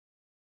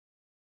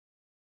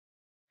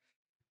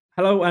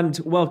Hello and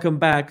welcome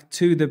back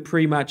to the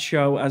pre-match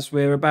show as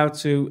we're about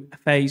to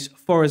face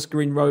Forest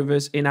Green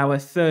Rovers in our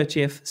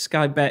 30th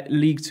Sky Bet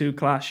League 2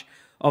 clash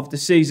of the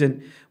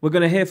season. We're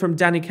going to hear from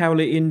Danny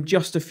Cowley in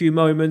just a few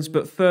moments,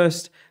 but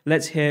first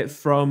let's hear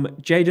from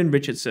Jayden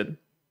Richardson.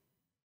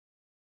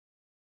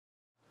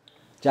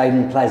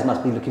 Jayden, players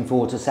must be looking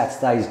forward to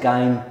Saturday's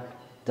game.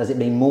 Does it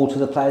mean more to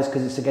the players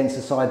because it's against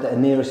the side that are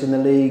nearest in the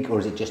league, or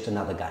is it just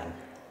another game?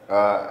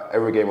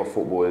 Every game of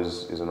football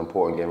is an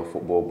important game of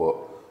football,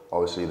 but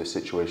obviously the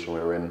situation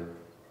we're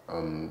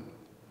in,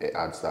 it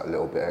adds that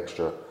little bit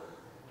extra.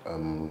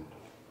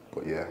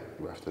 But yeah,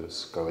 we have to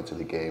just go into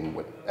the game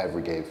with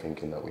every game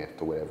thinking that we have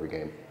to win every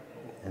game.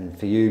 And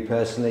for you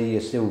personally, you're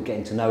still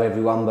getting to know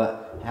everyone,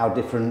 but how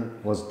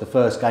different was the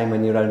first game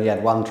when you only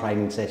had one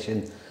training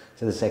session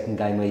to the second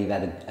game where you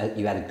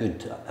had a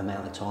good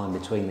amount of time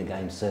between the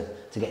games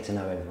to get to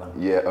know everyone?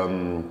 Yeah,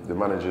 the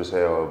managers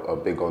here are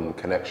big on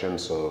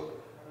connections, so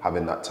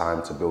having that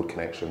time to build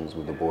connections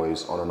with the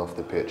boys on and off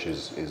the pitch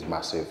is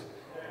massive.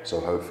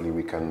 So hopefully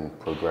we can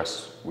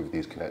progress with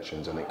these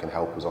connections and it can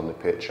help us on the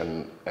pitch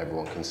and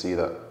everyone can see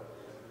that.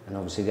 And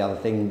obviously the other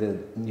thing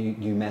that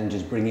new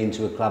managers bring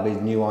into a club is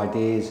new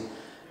ideas,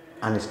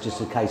 and it's just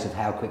a case of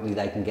how quickly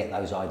they can get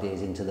those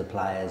ideas into the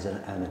players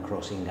and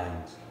across in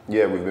games.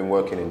 Yeah, we've been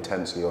working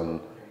intensely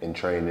in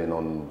training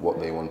on what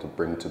they want to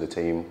bring to the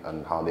team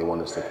and how they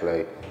want us to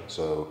play.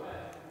 So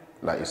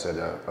like you said,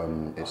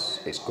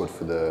 it's good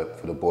for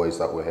the boys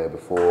that were here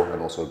before,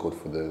 and also good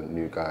for the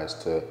new guys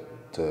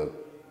to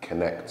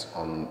connect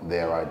on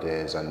their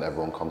ideas and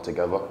everyone come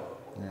together.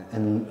 Yeah.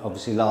 And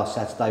obviously last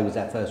Saturday was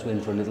that first win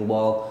for a little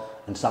while,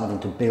 and something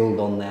to build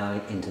on now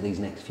into these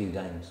next few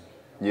games.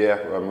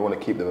 Yeah, we want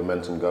to keep the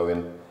momentum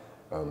going.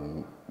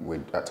 We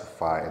had to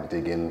fight and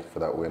dig in for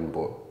that win,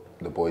 but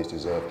the boys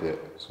deserved it,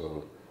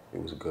 so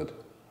it was good.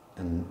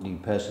 And you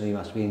personally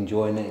must be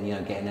enjoying it,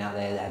 and getting out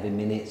there, having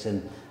minutes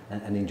and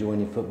enjoying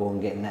your football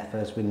and getting that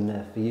first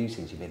win for you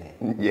since you've been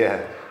here.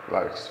 Yeah,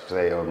 like I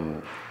say,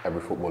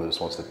 every footballer just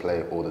wants to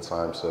play all the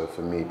time. So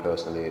for me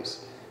personally,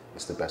 it's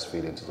the best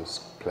feeling to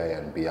just play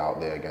and be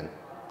out there again.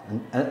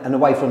 And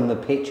away from the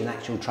pitch and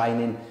actual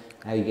training,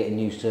 how are you getting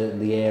used to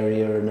the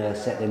area and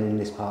settling in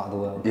this part of the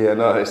world? Yeah,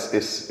 no,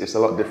 it's a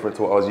lot different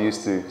to what I was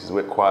used to. It's a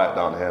bit quiet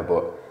down here,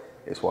 but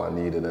it's what I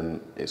needed,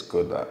 and it's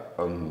good that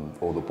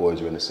all the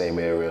boys are in the same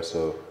area,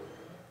 so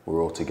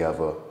we're all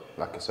together.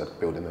 Like I said,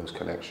 building those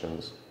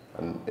connections.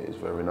 And it is a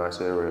very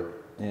nice area.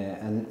 Yeah,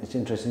 and it's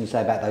interesting you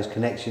say about those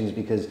connections,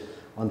 because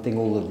one thing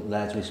all the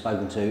lads we've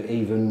spoken to,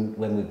 even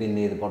when we've been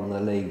near the bottom of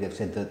the league, they've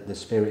said that the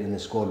spirit in the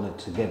squad and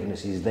the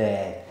togetherness is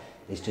there.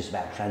 It's just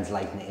about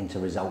translating it into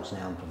results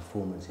now and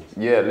performances.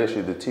 Yeah,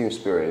 literally the team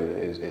spirit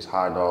is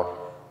high now.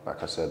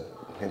 Like I said,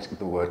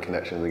 the word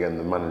connections again,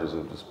 the managers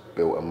have just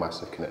built a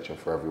massive connection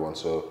for everyone.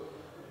 So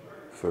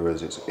for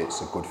us, it's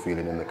a good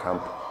feeling in the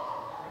camp.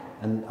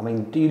 And I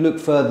mean, do you look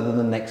further than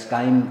the next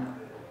game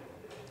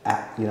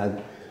at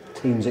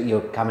teams that you're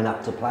coming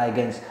up to play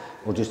against,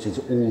 or just is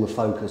all the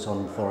focus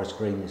on Forest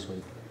Green this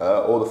week?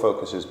 All the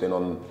focus has been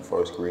on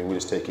Forest Green. We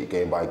just take it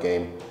game by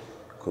game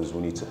because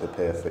we need to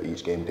prepare for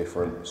each game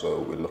different. So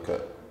we look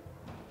at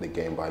the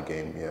game by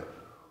game, yeah.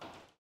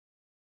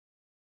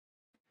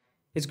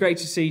 It's great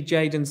to see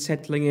Jayden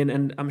settling in,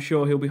 and I'm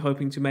sure he'll be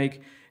hoping to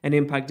make an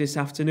impact this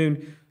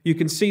afternoon. You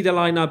can see the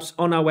lineups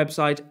on our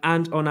website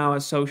and on our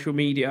social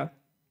media.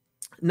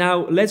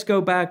 Now, let's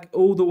go back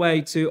all the way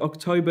to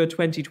October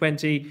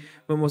 2020,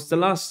 when was the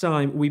last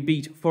time we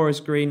beat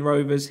Forest Green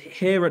Rovers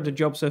here at the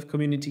JobServe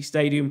Community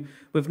Stadium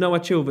with Noah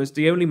Chilvers,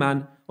 the only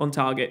man on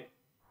target.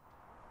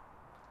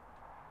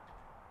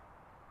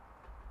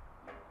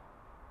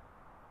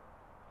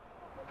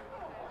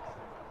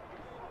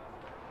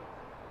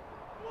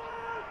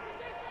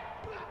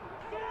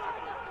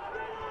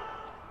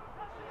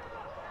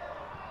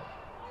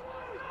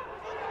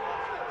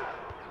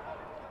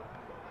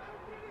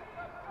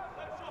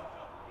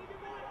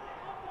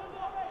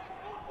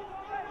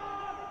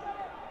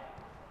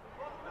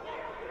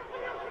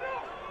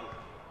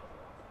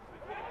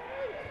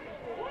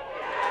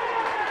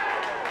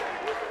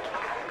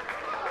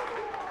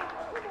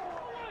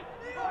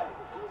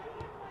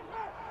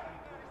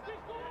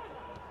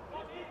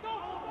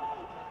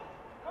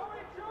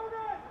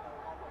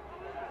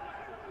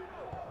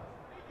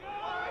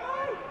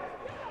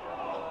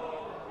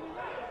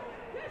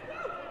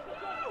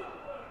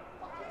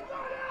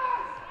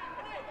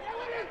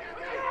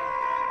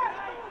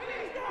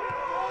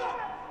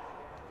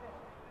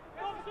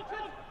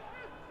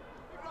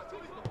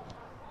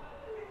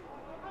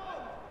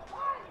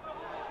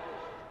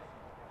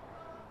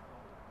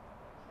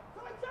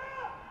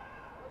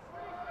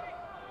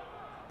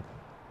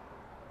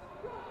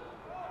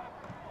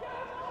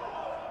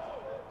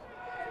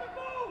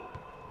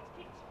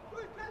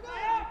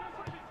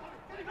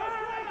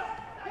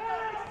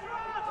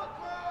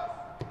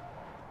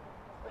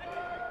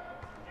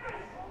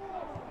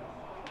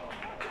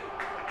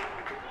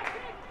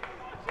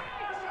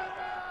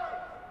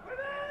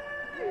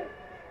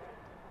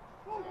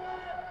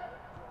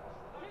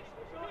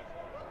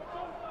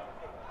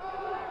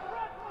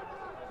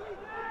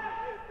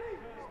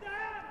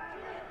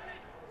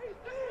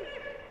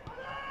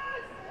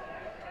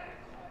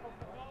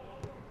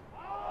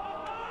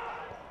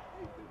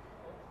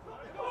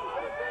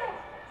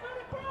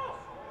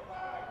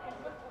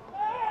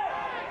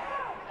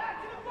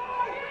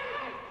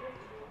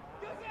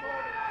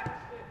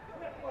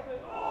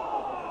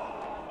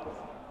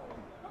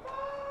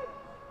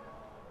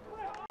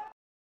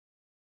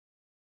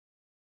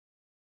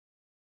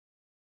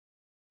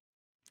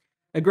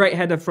 A great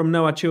header from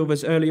Noah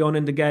Chilvers early on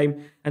in the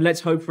game, and let's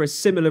hope for a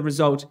similar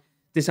result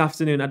this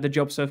afternoon at the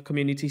JobServe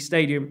Community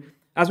Stadium.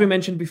 As we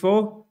mentioned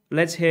before,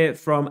 let's hear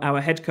from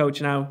our head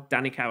coach now,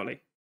 Danny Cowley.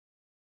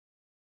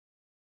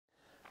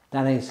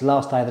 Danny, it's the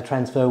last day of the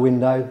transfer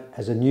window.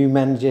 As a new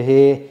manager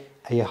here,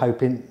 are you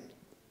hoping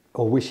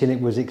or wishing it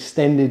was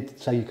extended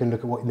so you can look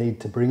at what you need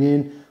to bring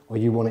in, or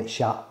you want it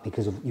shut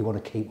because you want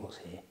to keep what's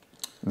here?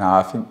 No,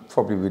 I think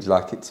probably we'd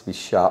like it to be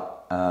shut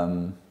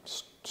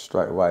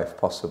straight away if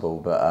possible.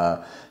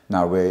 But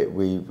no,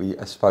 we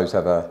I suppose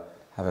have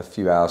a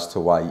few hours to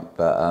wait.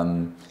 But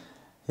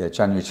yeah,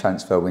 January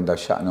transfer window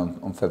shutting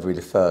on February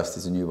the 1st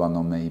is a new one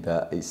on me.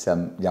 But it's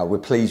yeah, we're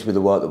pleased with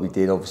the work that we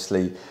did.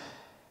 Obviously,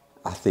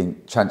 I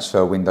think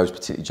transfer windows,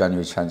 particularly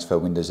January transfer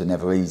windows, are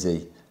never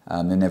easy.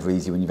 They're never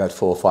easy when you've had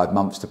 4 or 5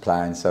 months to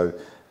plan. So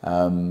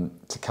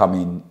to come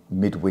in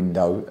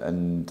mid-window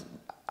and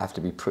have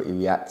to be pretty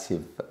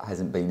reactive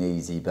hasn't been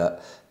easy.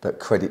 But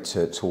credit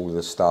to all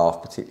the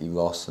staff, particularly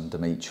Ross and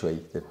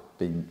Dimitri.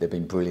 They've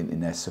been brilliant in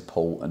their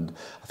support, and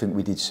I think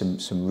we did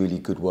some really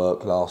good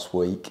work last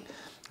week.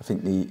 I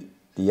think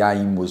the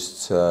aim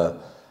was to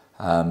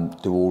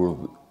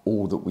do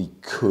all that we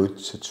could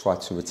to try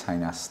to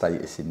retain our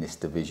status in this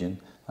division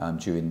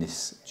during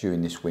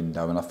this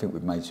window, and I think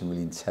we've made some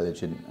really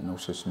intelligent and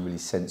also some really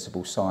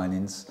sensible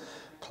signings.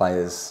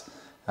 Players,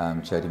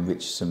 Jaden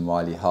Richardson,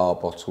 Riley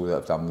Harbottle, that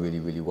have done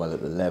really well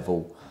at the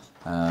level.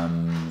 I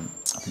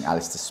think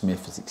Alistair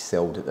Smith has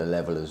excelled at the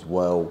level as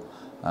well,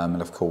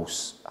 and of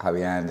course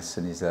Harry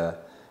Anderson is a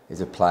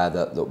player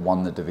that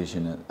won the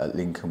division at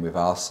Lincoln with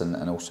us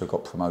and also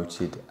got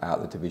promoted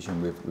out the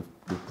division with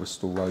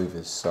Bristol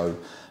Rovers. So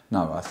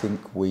no, I think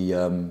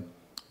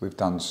we've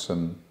done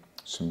some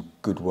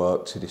good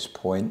work to this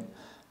point.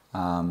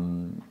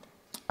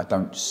 I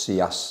don't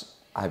see us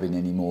having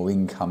any more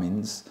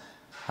incomings.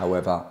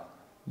 However,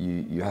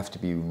 you have to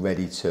be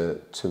ready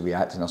to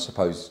react, and I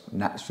suppose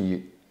naturally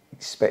you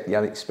expect the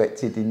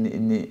unexpected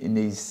in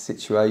these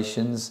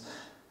situations.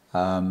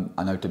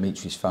 I know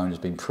Dimitri's phone has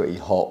been pretty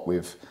hot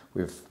with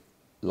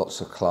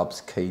lots of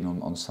clubs keen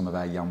on some of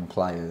our young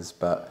players,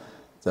 but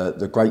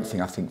the great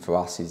thing I think for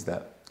us is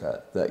that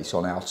it's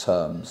on our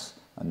terms,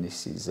 and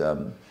this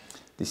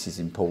is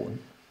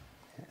important.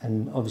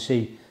 And obviously,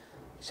 you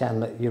sound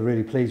like you're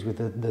really pleased with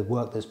the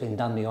work that's been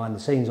done behind the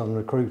scenes on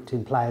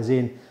recruiting players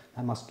in.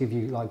 That must give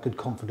you like good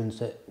confidence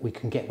that we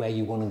can get where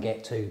you want to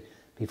get to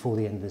before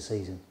the end of the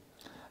season.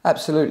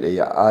 Absolutely.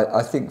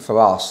 I think for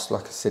us,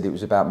 like I said, it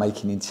was about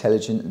making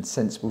intelligent and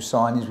sensible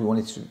signings. We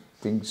wanted to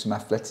bring some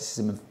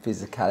athleticism and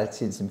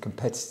physicality and some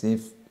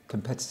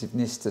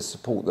competitiveness to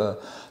support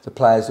the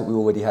players that we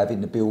already have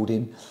in the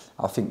building.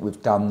 I think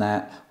we've done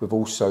that. We've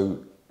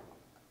also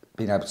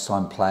been able to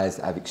sign players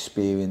that have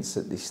experience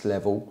at this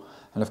level.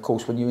 And of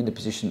course, when you're in the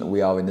position that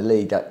we are in the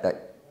league,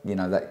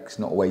 that's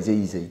not always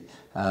easy.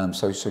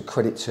 So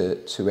credit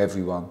to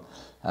everyone.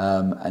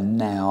 And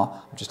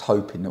now I'm just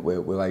hoping that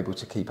we're able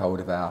to keep hold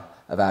of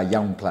our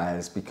young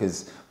players,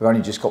 because we've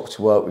only just got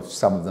to work with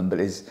some of them, but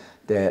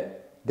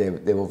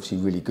they're obviously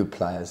really good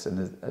players,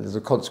 and as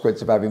a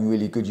consequence of having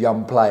really good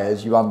young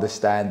players, you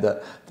understand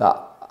that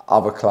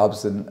other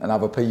clubs and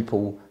other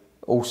people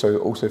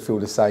also feel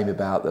the same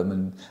about them,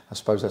 and I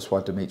suppose that's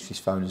why Dimitri's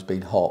phone has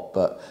been hot.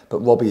 But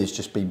Robbie has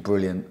just been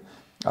brilliant.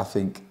 I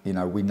think we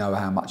know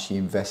how much he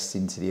invests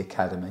into the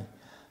academy.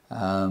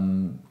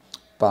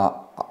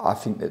 But I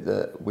think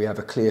that we have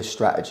a clear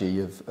strategy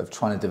of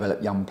trying to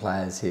develop young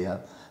players here,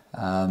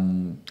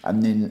 and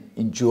then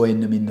enjoying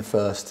them in the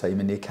first team.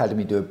 And the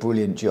academy do a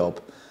brilliant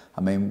job. I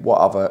mean, what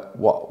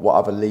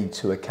other League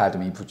 2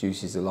 academy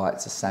produces the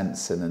likes of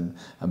Sanson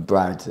and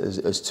Brad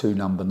as 2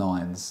 number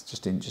 9s?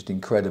 Just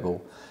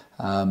incredible.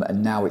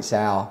 And now it's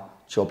our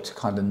job to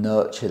kind of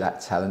nurture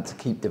that talent, to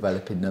keep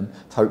developing them,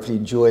 to hopefully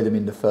enjoy them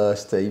in the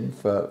first team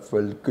for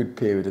a good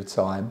period of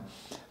time.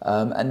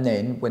 And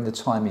then when the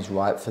time is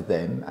right for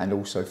them and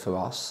also for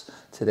us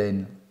to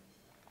then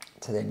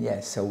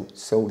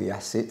sell the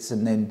assets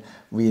and then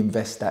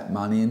reinvest that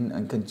money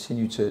and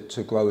continue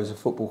to grow as a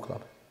football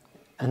club.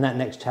 And that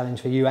next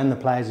challenge for you and the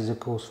players is of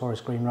course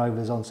Forest Green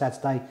Rovers on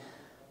Saturday.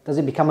 Does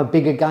it become a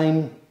bigger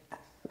game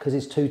because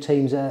it's 2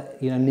 teams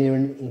that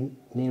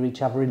near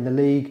each other in the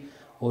league,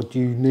 or do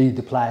you need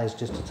the players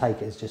just to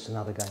take it as just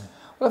another game?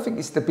 Well, I think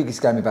it's the biggest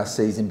game of our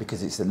season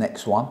because it's the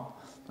next one.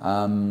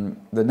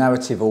 The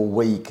narrative all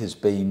week has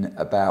been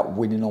about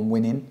winning on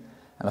winning,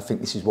 and I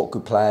think this is what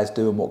good players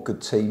do and what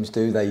good teams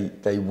do.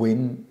 They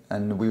win,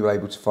 and we were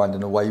able to find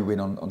an away win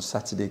on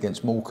Saturday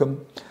against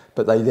Morecambe,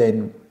 but they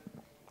then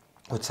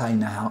retain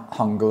their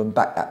hunger and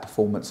back that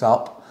performance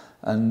up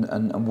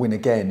and win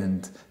again.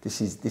 And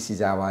this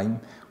is our aim.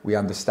 We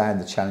understand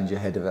the challenge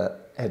ahead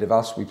of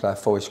us. We play a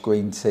Forest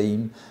Green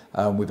team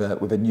with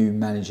a new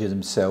manager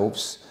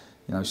themselves.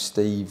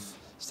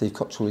 Steve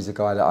Cottrell is a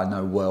guy that I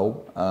know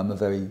well, a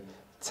very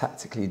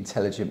tactically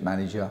intelligent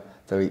manager,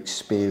 very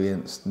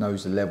experienced,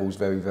 knows the levels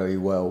very, very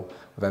well.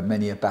 We've had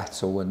many a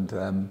battle,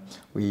 and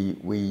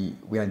we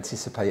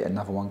anticipate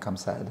another one come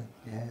Saturday.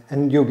 Yeah,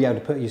 and you'll be able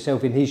to put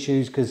yourself in his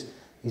shoes because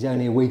he's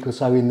only a week or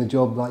so in the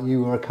job like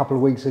you were a couple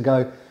of weeks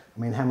ago. I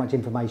mean, how much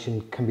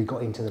information can be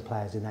got into the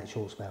players in that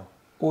short spell?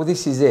 Well,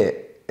 this is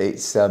it.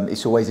 It's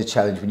always a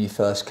challenge when you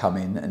first come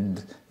in,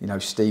 and you know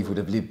Steve would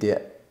have lived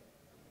it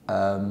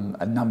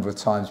a number of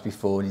times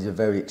before, and he's a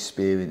very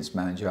experienced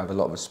manager. I have a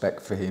lot of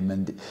respect for him,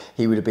 and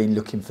he would have been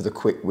looking for the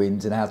quick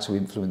wins and how to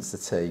influence the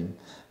team.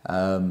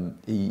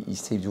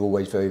 His teams are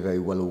always very, very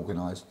well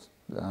organised,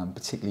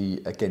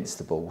 particularly against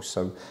the ball.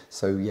 So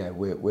yeah,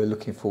 we're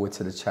looking forward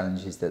to the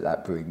challenges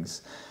that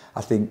brings.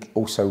 I think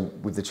also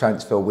with the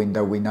transfer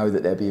window, we know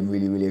that they're being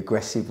really, really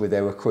aggressive with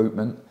their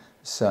recruitment.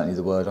 Certainly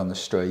the word on the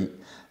street.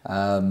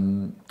 I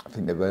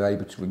think they were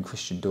able to bring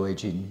Christian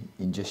Deutsch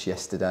in just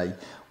yesterday.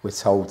 We're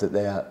told that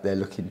they're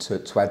looking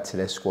to add to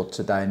their squad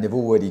today, and they've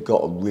already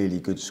got a really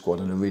good squad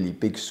and a really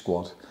big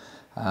squad.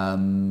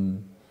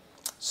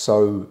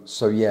 So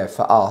yeah,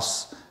 for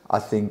us, I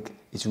think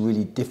it's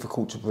really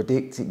difficult to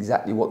predict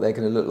exactly what they're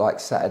going to look like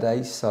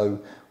Saturday. So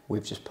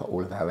we've just put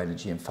all of our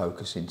energy and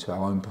focus into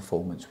our own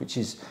performance, which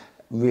is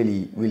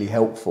really, really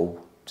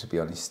helpful, to be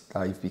honest,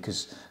 Dave,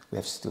 because we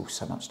have still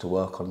so much to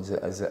work on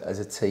as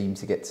a team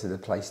to get to the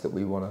place that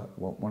we want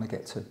to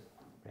get to.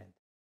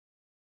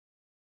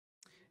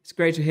 It's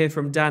great to hear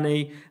from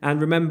Danny.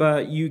 And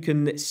remember, you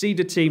can see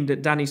the team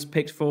that Danny's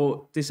picked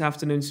for this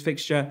afternoon's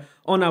fixture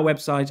on our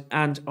website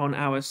and on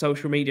our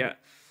social media.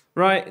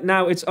 Right,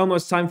 now it's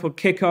almost time for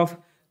kickoff.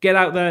 Get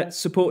out there,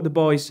 support the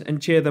boys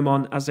and cheer them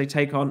on as they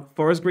take on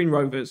Forest Green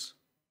Rovers.